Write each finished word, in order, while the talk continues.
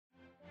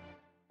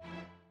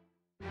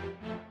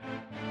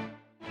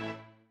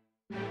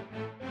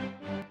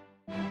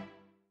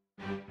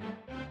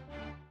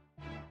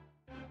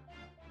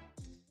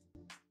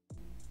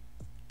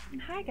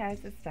Hi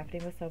guys, it's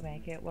Stephanie with So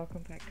Make It.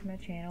 Welcome back to my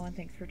channel and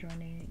thanks for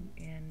joining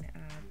in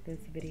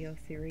this video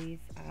series.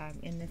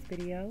 In this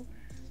video,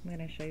 I'm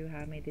going to show you how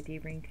I made the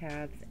D-ring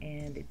tabs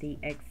and the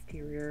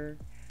exterior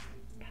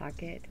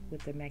pocket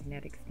with the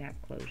magnetic snap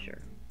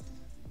closure.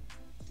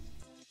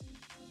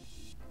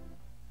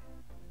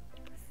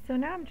 So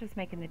now I'm just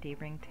making the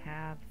D-ring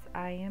tabs.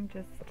 I am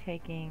just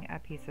taking a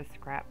piece of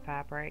scrap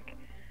fabric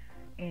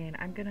and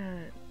I'm going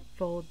to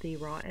fold the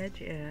raw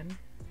edge in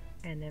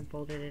and then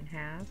fold it in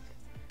half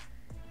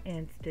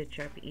and stitch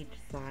up each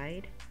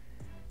side.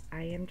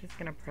 I am just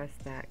going to press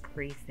that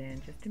crease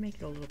in just to make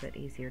it a little bit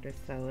easier to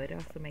sew. It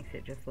also makes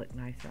it just look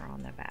nicer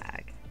on the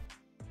bag.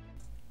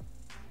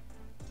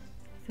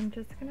 So I'm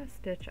just going to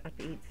stitch up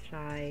each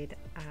side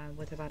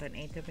with about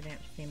 1/8 of an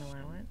inch seam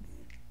allowance.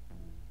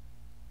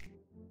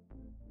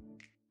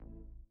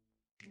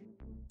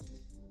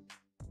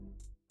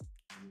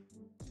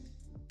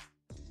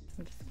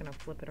 I'm just going to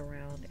flip it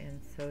around and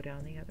sew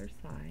down the other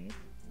side.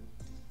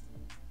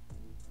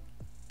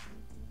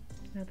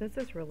 Now this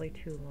is really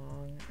too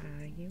long.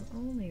 You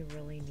only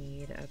really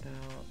need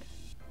about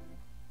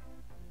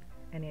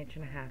 1.5 inches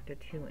to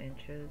 2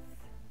 inches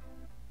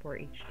for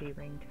each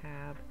D-ring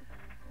tab.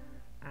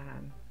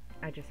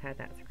 I just had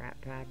that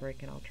scrap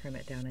fabric and I'll trim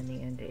it down in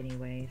the end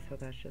anyway, so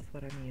that's just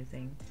what I'm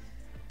using.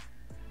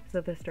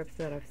 So the strips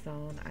that I've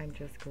sewn, I'm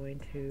just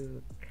going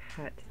to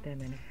cut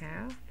them in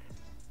half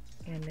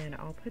and then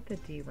I'll put the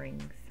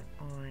D-rings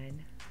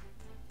on,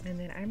 and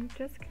then I'm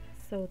just going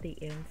to sew the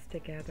ends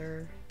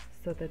together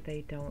so that they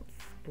don't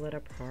split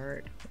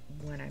apart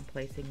when I'm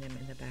placing them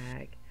in the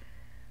bag.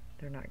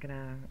 They're not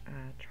gonna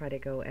try to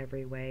go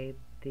every way.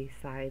 The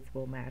sides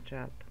will match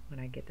up when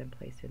I get them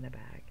placed in the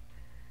bag.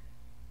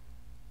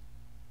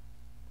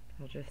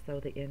 I'll just sew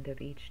the end of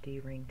each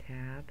D-ring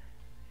tab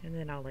and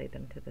then I'll lay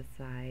them to the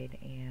side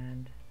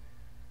and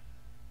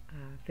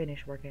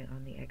finish working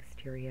on the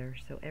exterior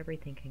so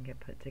everything can get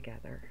put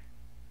together.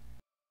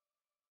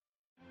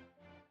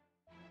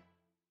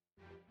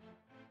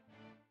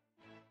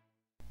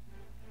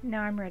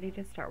 Now I'm ready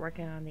to start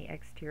working on the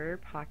exterior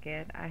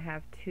pocket. I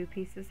have 2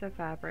 pieces of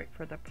fabric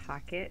for the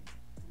pocket.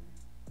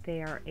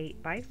 They are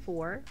 8 by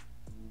 4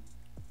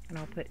 and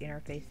I'll put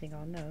interfacing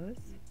on those.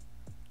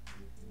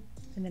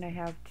 And then I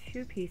have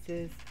 2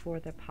 pieces for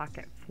the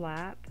pocket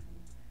flap.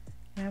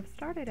 And I've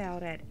started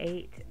out at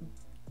 8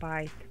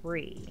 by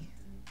 3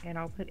 and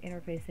I'll put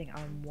interfacing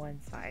on one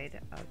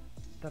side of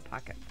the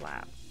pocket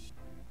flap.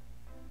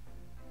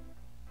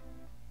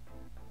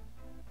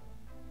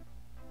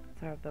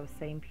 So I have those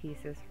same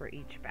pieces for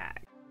each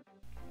bag.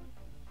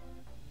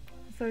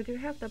 So I do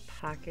have the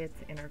pockets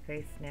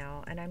interfaced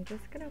now, and I'm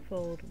just going to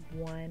fold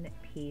one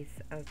piece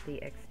of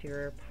the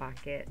exterior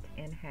pocket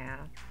in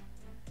half,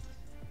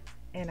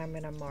 and I'm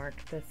going to mark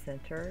the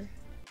center.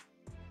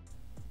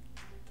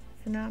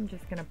 So now I'm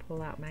just going to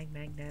pull out my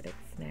magnetic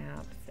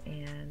snaps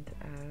and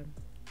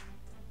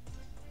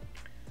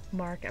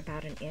mark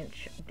about 1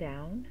 inch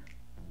down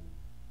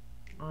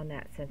on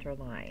that center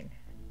line.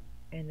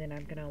 And then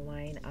I'm going to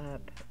line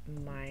up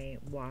my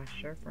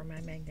washer for my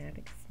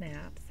magnetic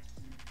snaps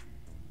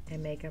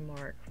and make a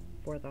mark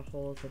for the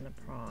holes in the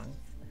prongs.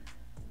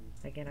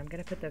 Again, I'm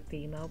going to put the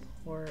female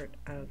part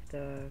of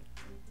the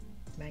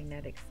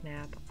magnetic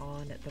snap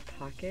on the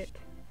pocket,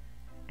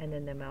 and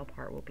then the male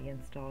part will be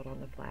installed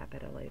on the flap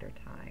at a later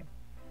time.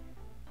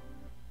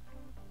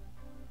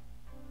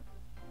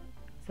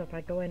 So if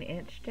I go 1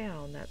 inch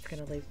down, that's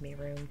going to leave me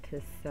room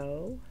to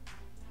sew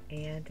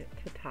and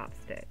to top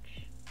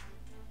stitch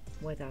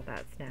without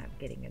that snap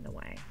getting in the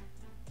way.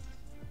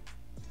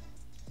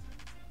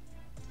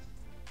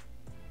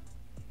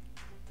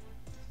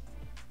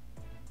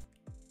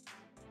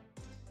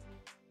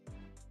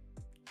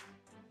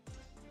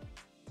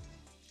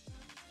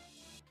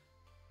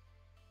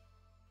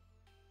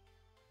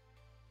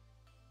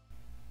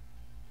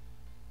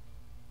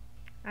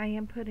 I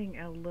am putting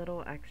a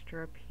little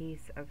extra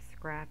piece of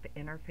scrap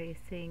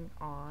interfacing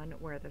on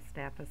where the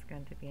snap is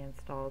going to be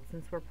installed.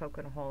 Since we're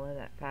poking a hole in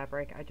that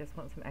fabric, I just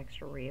want some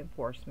extra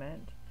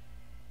reinforcement.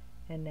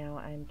 And now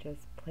I'm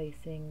just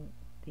placing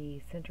the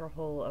center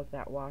hole of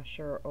that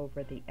washer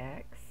over the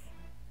X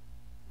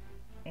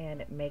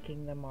and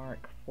making the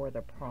mark for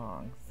the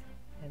prongs.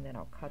 And then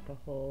I'll cut the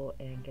hole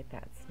and get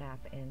that snap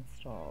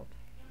installed.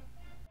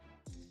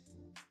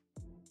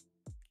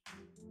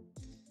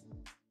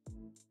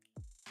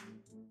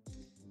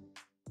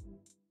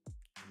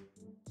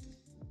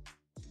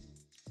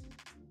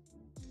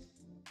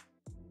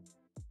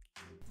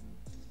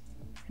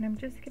 And I'm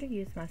just going to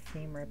use my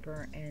seam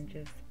ripper and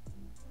just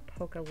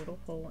poke a little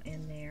hole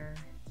in there,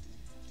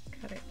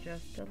 cut it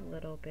just a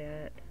little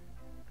bit,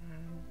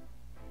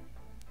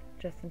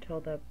 just until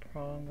the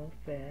prong will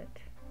fit.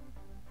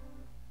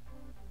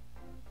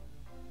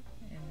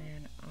 And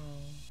then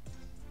I'll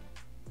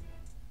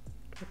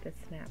put the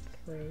snap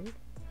through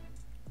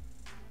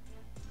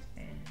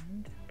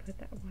and put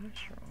that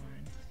washer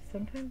on.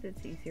 Sometimes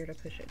it's easier to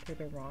push it through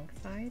the wrong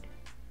side,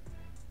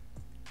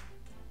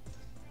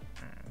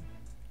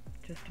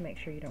 just to make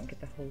sure you don't get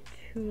the hole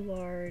too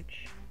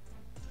large.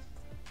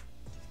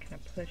 Kind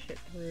of push it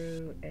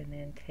through and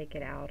then take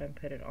it out and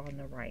put it on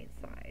the right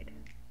side.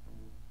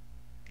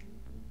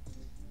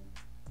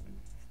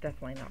 It's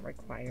definitely not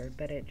required,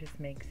 but it just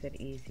makes it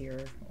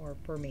easier, or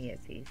for me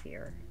it's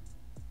easier.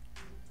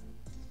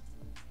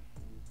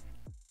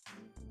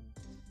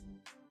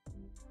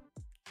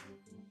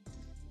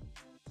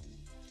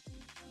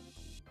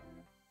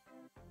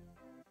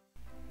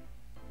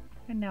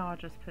 And now I'll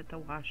just put the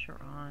washer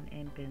on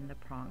and bend the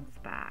prongs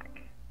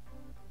back.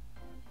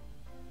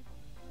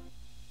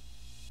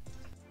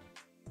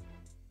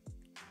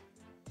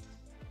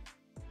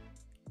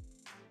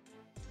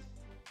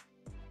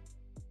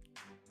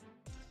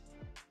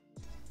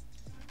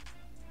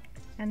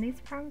 And these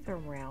prongs are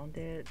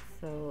rounded,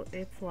 so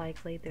it's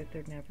likely that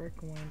they're never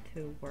going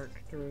to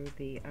work through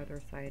the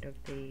other side of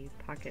the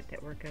pocket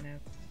that we're going to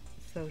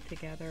sew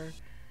together.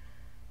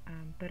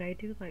 But I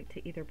do like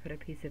to either put a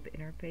piece of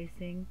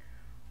interfacing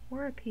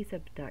or a piece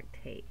of duct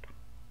tape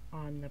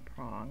on the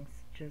prongs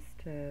just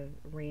to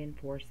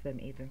reinforce them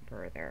even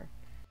further.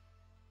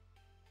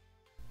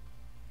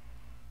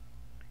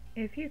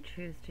 If you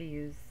choose to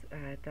use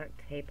duct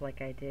tape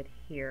like I did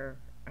here,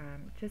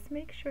 just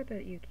make sure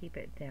that you keep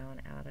it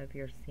down out of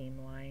your seam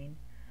line,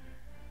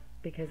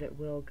 because it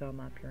will gum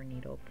up your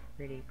needle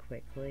pretty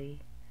quickly.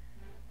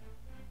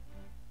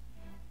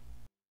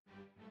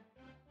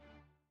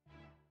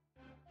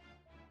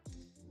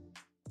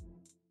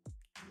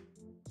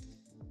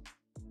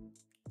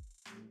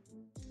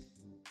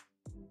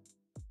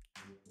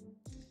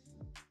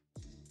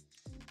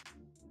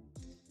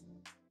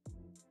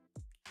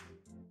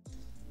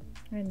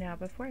 And now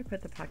before I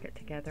put the pocket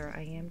together,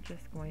 I am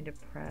just going to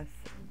press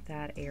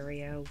that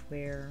area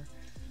where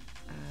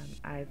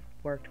I've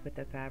worked with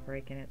the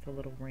fabric and it's a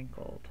little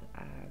wrinkled.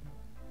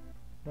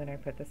 When I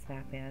put the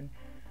snap in,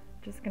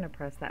 just going to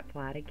press that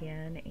flat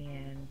again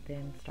and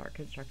then start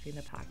constructing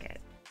the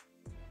pocket.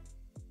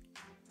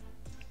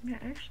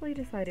 I actually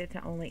decided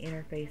to only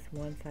interface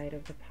one side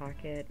of the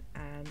pocket,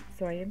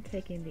 so I am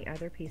taking the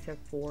other piece of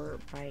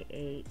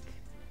 4x8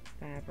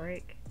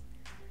 fabric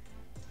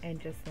and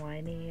just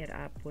lining it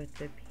up with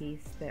the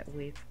piece that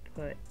we've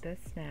put the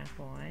snap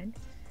on,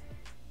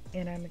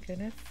 and I'm going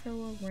to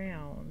sew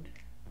around,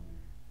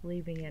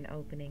 leaving an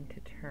opening to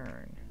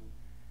turn.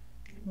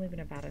 I'm leaving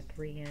about a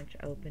 3-inch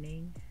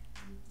opening,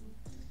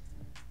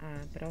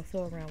 but I'll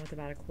sew around with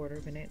about a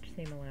 1/4 inch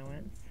seam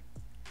allowance,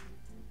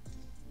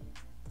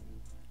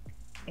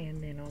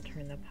 and then I'll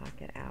turn the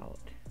pocket out.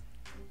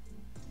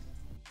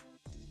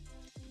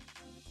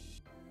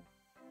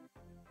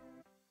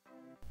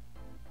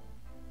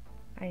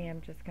 I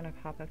am just going to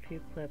pop a few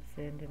clips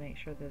in to make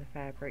sure that the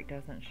fabric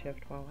doesn't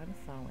shift while I'm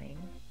sewing.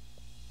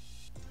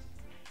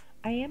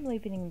 I am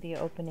leaving the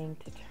opening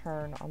to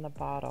turn on the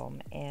bottom,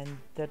 and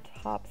the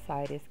top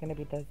side is going to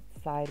be the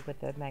side with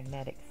the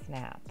magnetic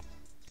snap.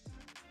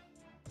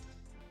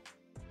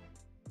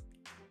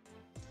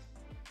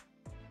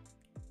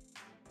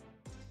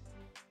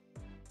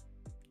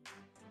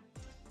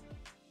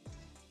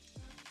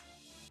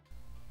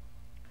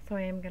 So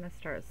I am going to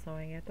start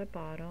sewing at the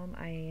bottom.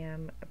 I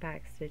am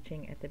back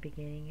stitching at the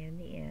beginning and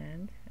the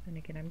end, and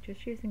again I'm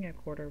just using a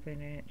 1/4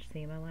 inch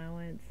seam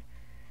allowance,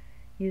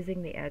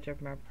 using the edge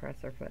of my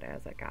presser foot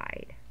as a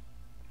guide.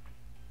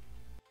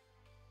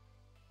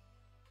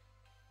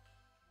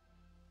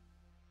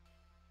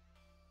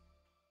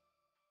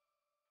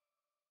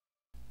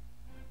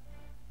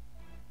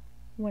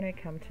 When I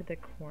come to the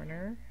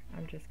corner,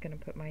 I'm just going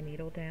to put my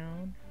needle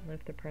down,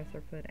 lift the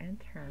presser foot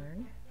and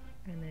turn,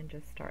 and then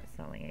just start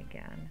sewing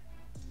again.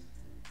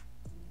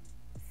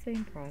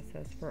 Same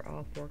process for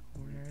all 4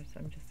 corners.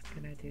 I'm just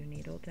going to do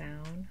needle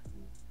down,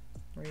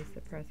 raise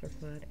the presser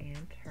foot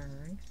and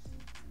turn.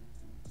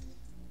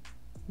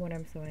 When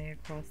I'm sewing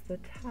across the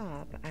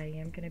top, I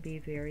am going to be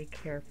very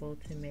careful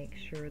to make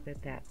sure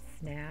that that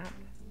snap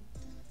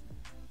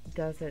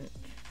doesn't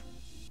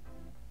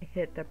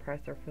hit the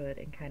presser foot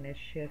and kind of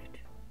shift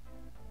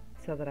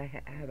so that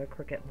I have a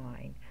crooked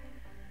line.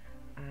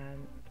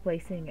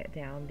 Placing it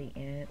down the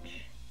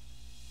inch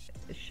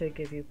should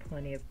give you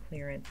plenty of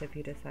clearance if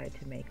you decide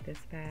to make this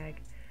bag.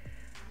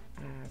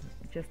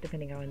 Just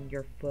depending on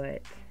your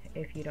foot,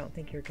 if you don't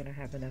think you're going to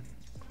have enough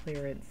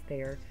clearance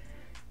there,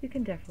 you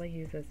can definitely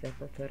use a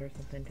zipper foot or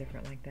something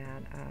different like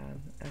that,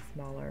 a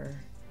smaller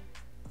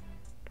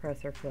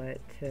presser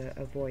foot to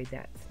avoid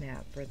that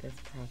snap for this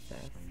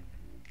process.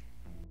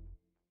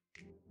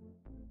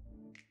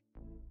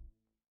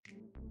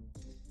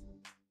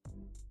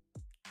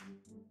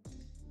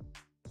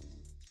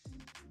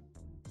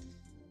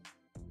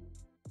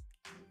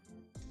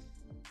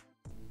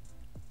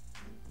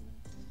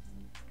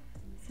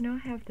 So now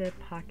I have the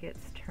pockets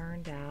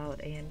turned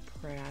out and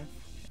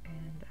pressed,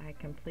 and I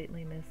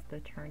completely missed the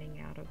turning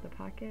out of the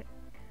pocket.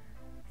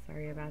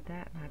 Sorry about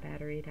that. My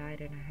battery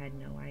died and I had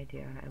no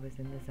idea I was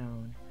in the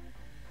zone.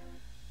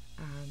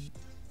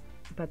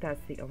 But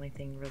that's the only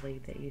thing really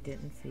that you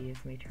didn't see,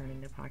 is me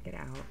turning the pocket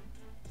out.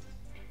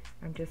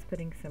 I'm just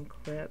putting some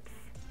clips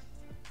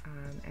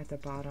at the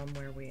bottom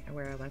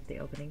where I left the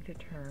opening to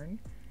turn,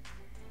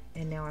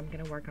 and now I'm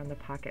going to work on the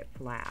pocket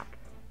flap.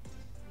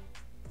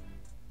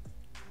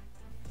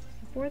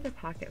 For the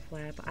pocket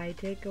flap, I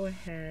did go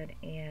ahead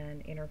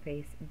and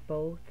interface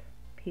both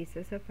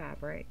pieces of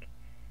fabric,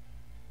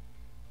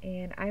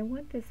 and I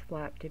want this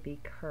flap to be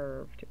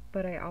curved,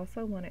 but I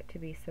also want it to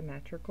be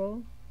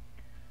symmetrical.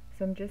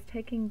 So I'm just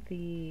taking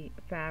the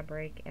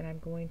fabric and I'm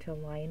going to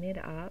line it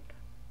up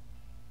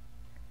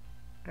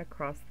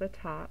across the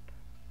top,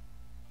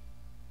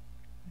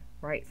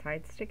 right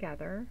sides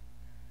together,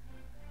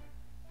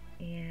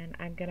 and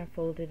I'm going to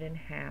fold it in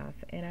half,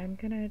 and I'm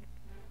going to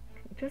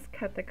just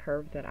cut the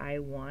curve that I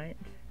want.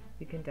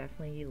 You can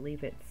definitely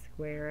leave it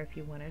square if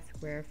you want a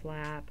square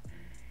flap.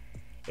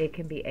 It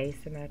can be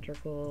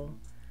asymmetrical.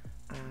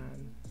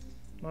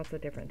 Lots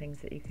of different things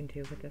that you can do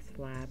with this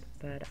flap,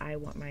 but I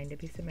want mine to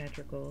be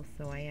symmetrical,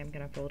 so I am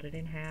going to fold it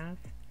in half,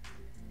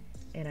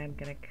 and I'm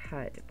going to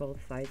cut both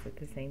sides at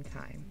the same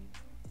time.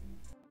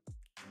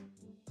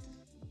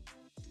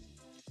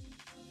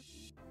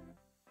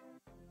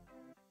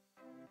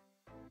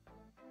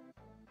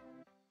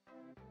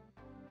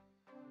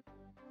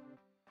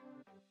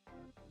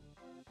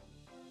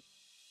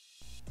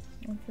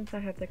 And since I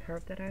have the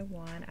curve that I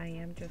want, I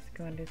am just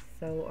going to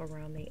sew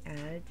around the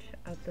edge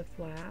of the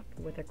flap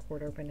with a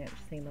 1/4 of an inch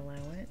seam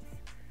allowance.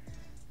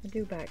 I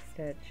do back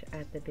stitch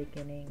at the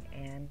beginning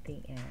and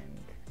the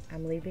end.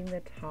 I'm leaving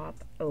the top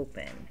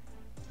open.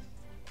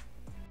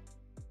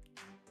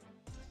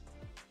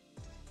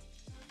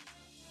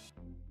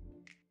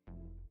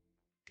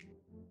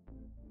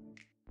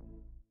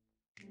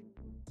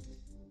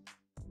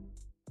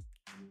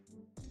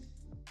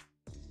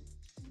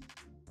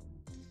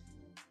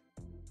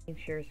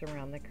 Shears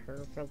around the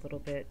curve a little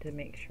bit to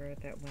make sure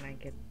that when I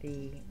get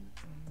the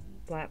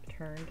flap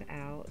turned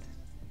out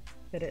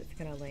that it's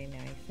going to lay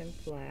nice and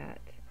flat.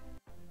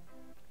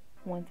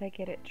 Once I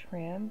get it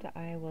trimmed,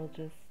 I will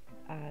just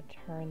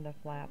turn the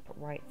flap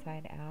right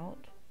side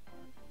out,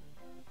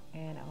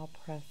 and I'll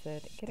press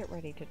it, get it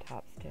ready to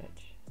top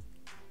stitch.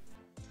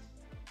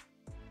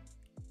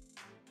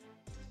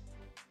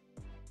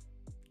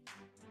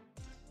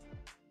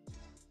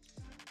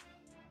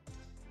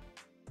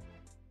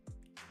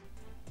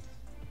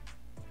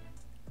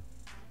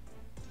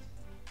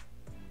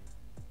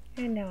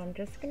 And now I'm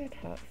just going to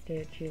top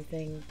stitch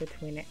using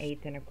between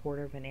 1/8 and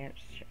 1/4 of an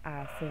inch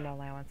seam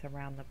allowance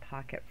around the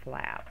pocket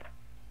flap.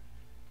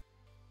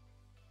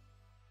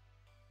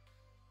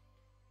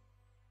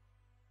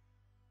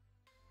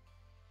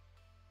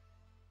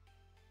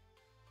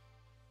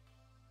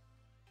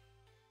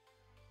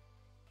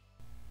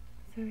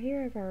 So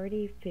here I've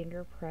already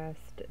finger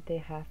pressed the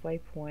halfway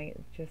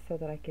point just so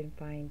that I can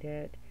find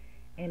it,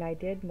 and I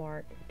did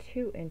mark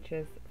 2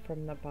 inches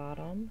from the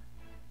bottom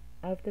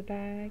of the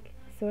bag.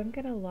 So I'm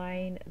going to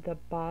line the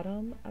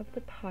bottom of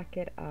the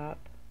pocket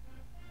up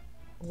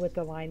with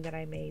the line that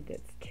I made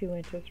that's 2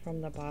 inches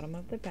from the bottom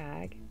of the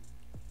bag,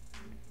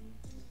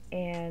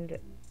 and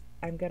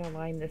I'm going to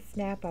line the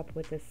snap up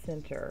with the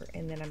center,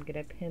 and then I'm going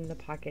to pin the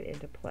pocket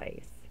into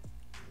place.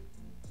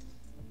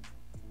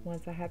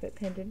 Once I have it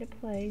pinned into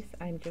place,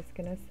 I'm just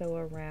going to sew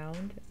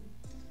around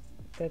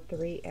the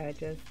 3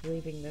 edges,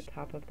 leaving the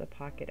top of the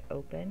pocket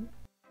open.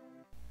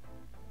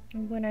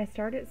 When I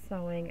started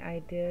sewing, I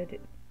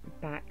did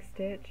back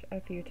stitch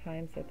a few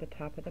times at the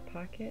top of the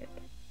pocket.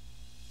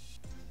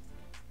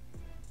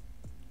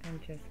 I'm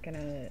just going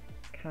to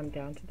come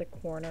down to the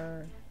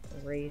corner,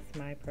 raise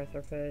my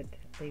presser foot,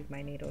 leave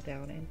my needle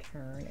down and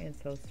turn, and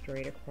sew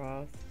straight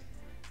across.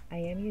 I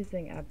am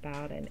using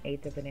about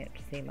 1/8 of an inch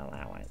seam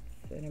allowance,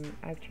 and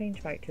I've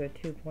changed back to a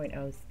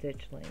 2.0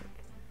 stitch length.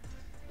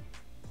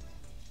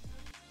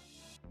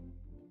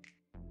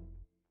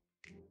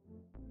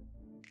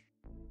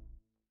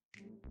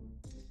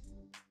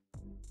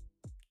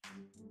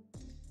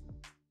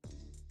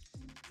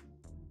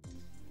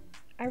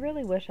 I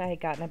really wish I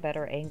had gotten a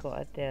better angle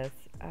at this,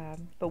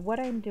 but what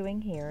I'm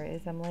doing here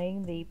is I'm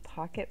laying the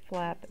pocket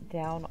flap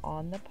down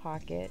on the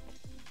pocket,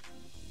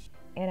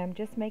 and I'm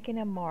just making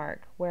a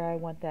mark where I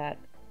want that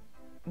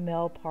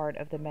male part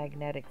of the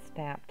magnetic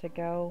snap to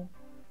go.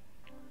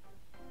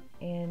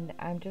 And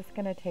I'm just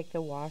going to take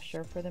the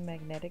washer for the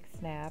magnetic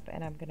snap,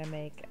 and I'm going to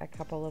make a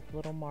couple of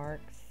little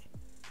marks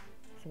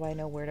so I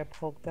know where to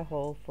poke the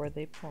hole for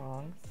the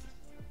prongs.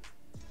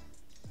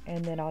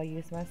 And then I'll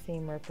use my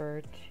seam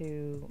ripper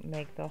to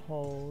make the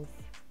holes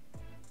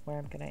where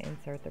I'm going to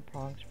insert the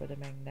prongs for the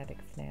magnetic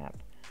snap.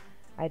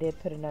 I did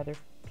put another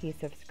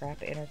piece of scrap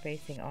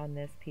interfacing on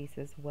this piece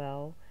as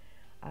well.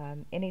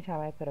 Anytime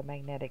I put a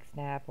magnetic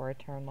snap or a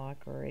turn lock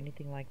or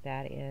anything like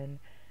that in,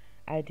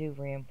 I do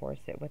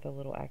reinforce it with a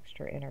little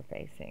extra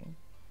interfacing.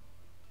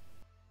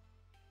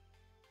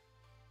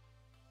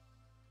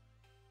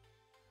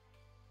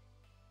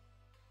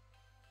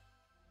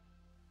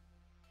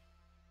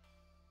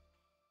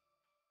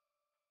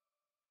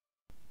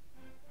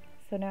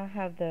 So now I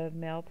have the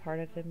male part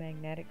of the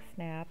magnetic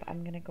snap.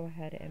 I'm going to go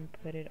ahead and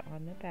put it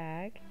on the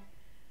bag.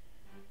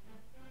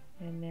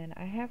 And then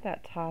I have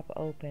that top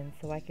open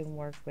so I can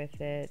work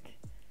with it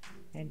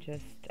and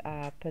just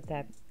put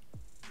that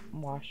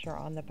washer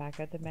on the back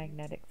of the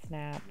magnetic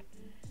snap.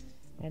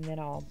 And then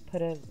I'll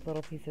put a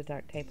little piece of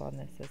duct tape on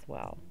this as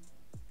well.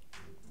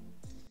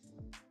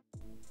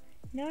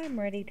 Now I'm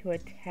ready to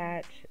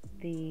attach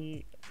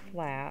the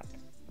flap.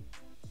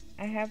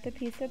 I have the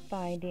piece of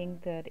binding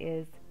that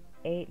is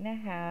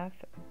 8.5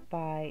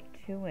 by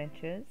 2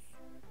 inches.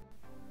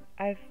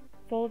 I've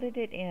folded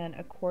it in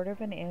 1/4 of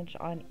an inch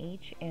on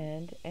each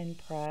end and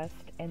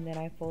pressed, and then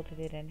I folded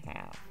it in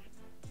half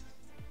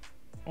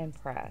and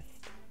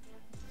pressed.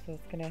 So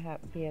it's going to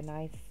be a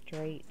nice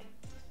straight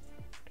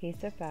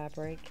piece of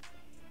fabric,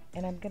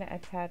 and I'm going to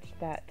attach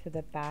that to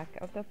the back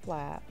of the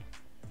flap,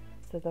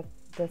 so the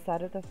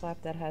side of the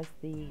flap that has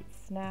the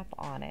snap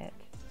on it.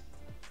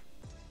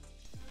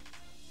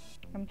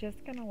 I'm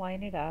just going to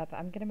line it up.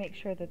 I'm going to make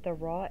sure that the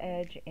raw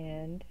edge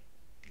end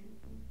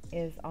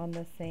is on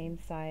the same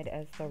side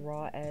as the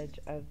raw edge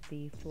of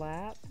the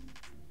flap,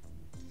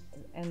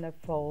 and the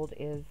fold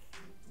is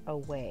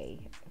away.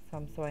 So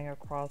I'm sewing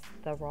across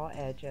the raw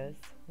edges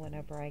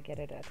whenever I get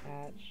it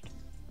attached.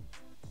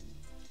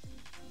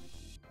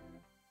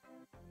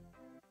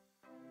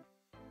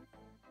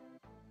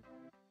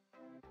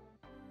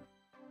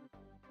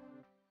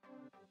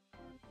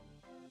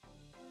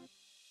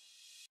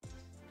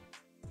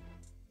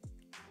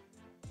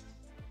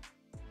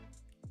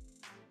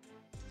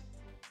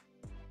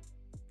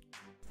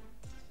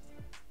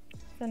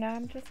 So now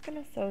I'm just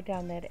going to sew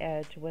down that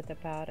edge with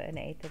about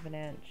 1/8 of an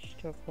inch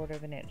to 1/4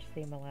 of an inch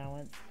seam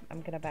allowance.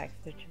 I'm going to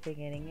backstitch the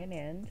beginning and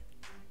end,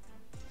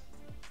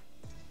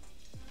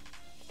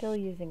 still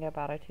using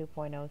about a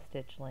 2.0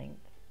 stitch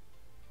length.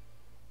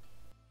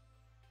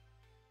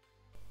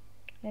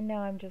 And now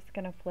I'm just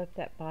going to flip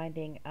that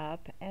binding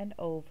up and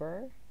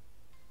over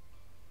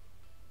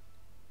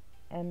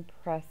and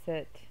press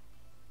it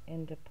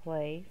into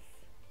place.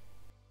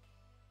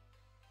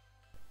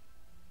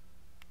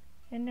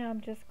 And now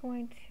I'm just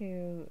going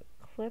to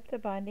clip the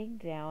binding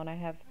down. I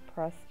have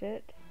pressed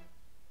it,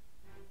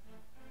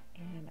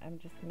 and I'm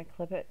just going to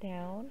clip it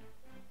down,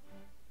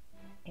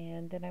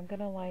 and then I'm going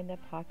to line the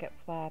pocket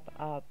flap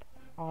up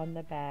on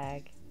the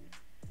bag.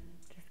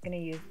 Just going to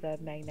use the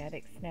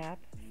magnetic snap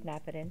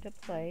it into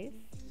place,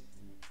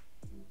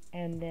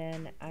 and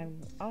then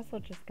I'm also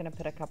just going to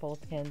put a couple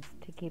of pins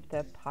to keep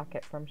the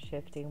pocket from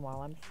shifting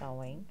while I'm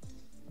sewing.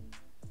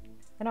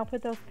 And I'll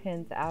put those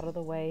pins out of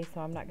the way, so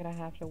I'm not going to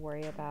have to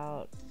worry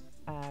about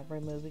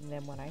removing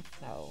them when I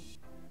sew.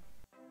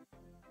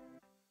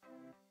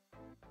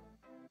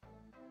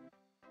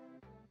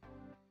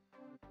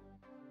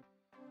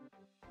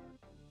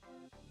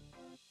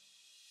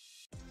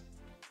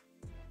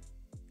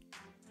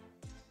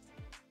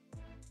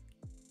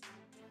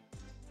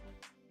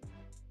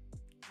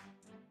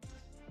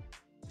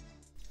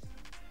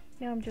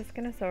 Now I'm just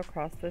going to sew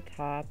across the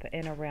top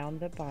and around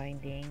the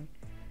binding.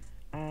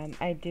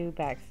 I do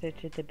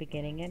backstitch at the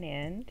beginning and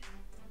end,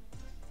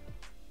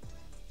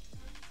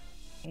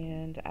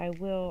 and I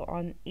will,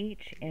 on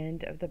each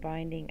end of the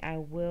binding, I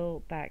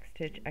will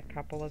backstitch a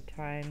couple of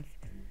times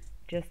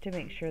just to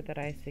make sure that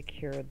I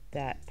secure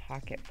that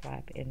pocket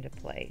flap into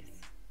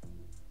place.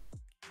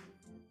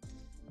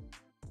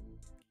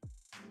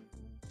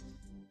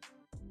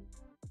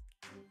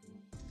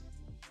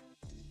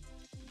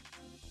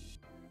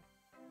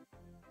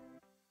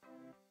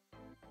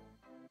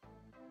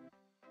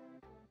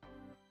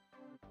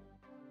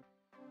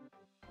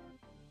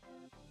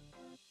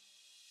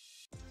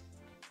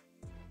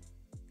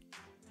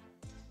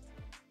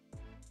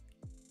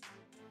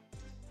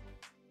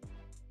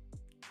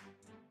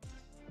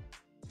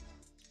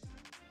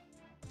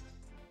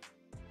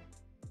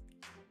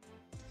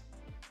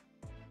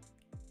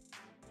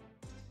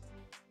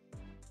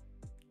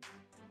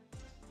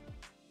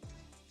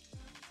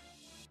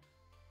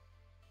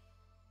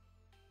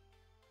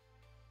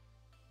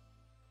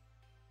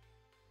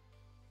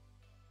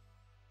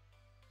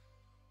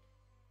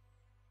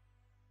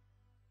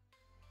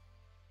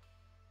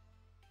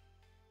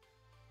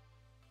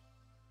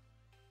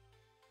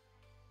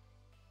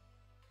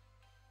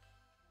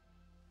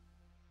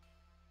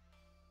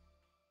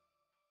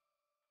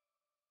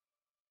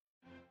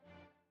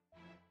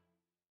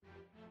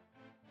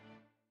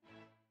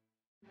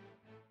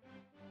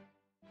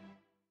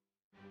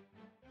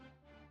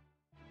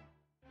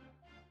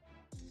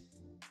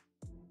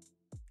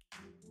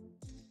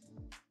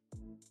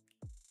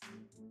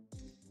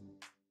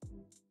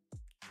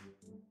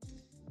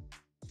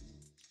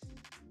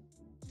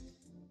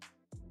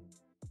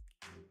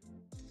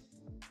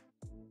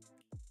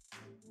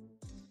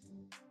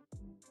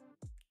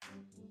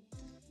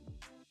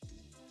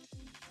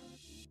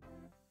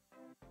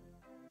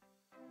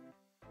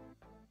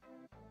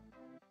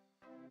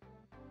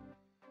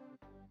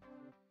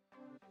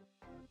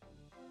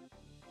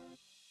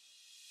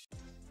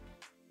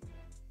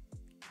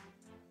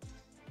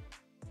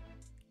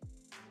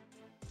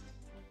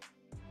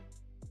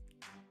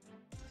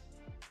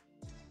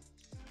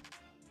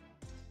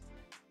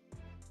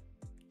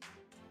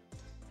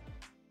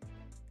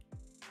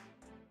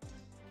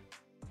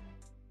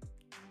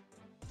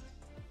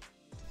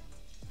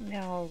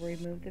 Now I'll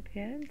remove the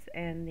pins,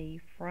 and the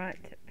front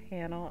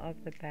panel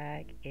of the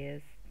bag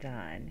is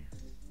done.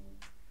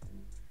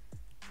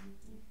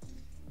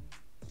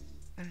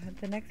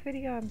 The next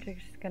video, I'm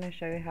just going to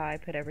show you how I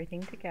put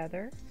everything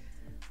together.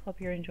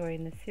 Hope you're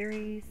enjoying the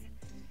series.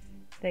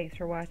 Thanks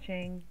for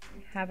watching.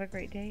 Have a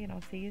great day, and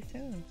I'll see you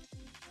soon.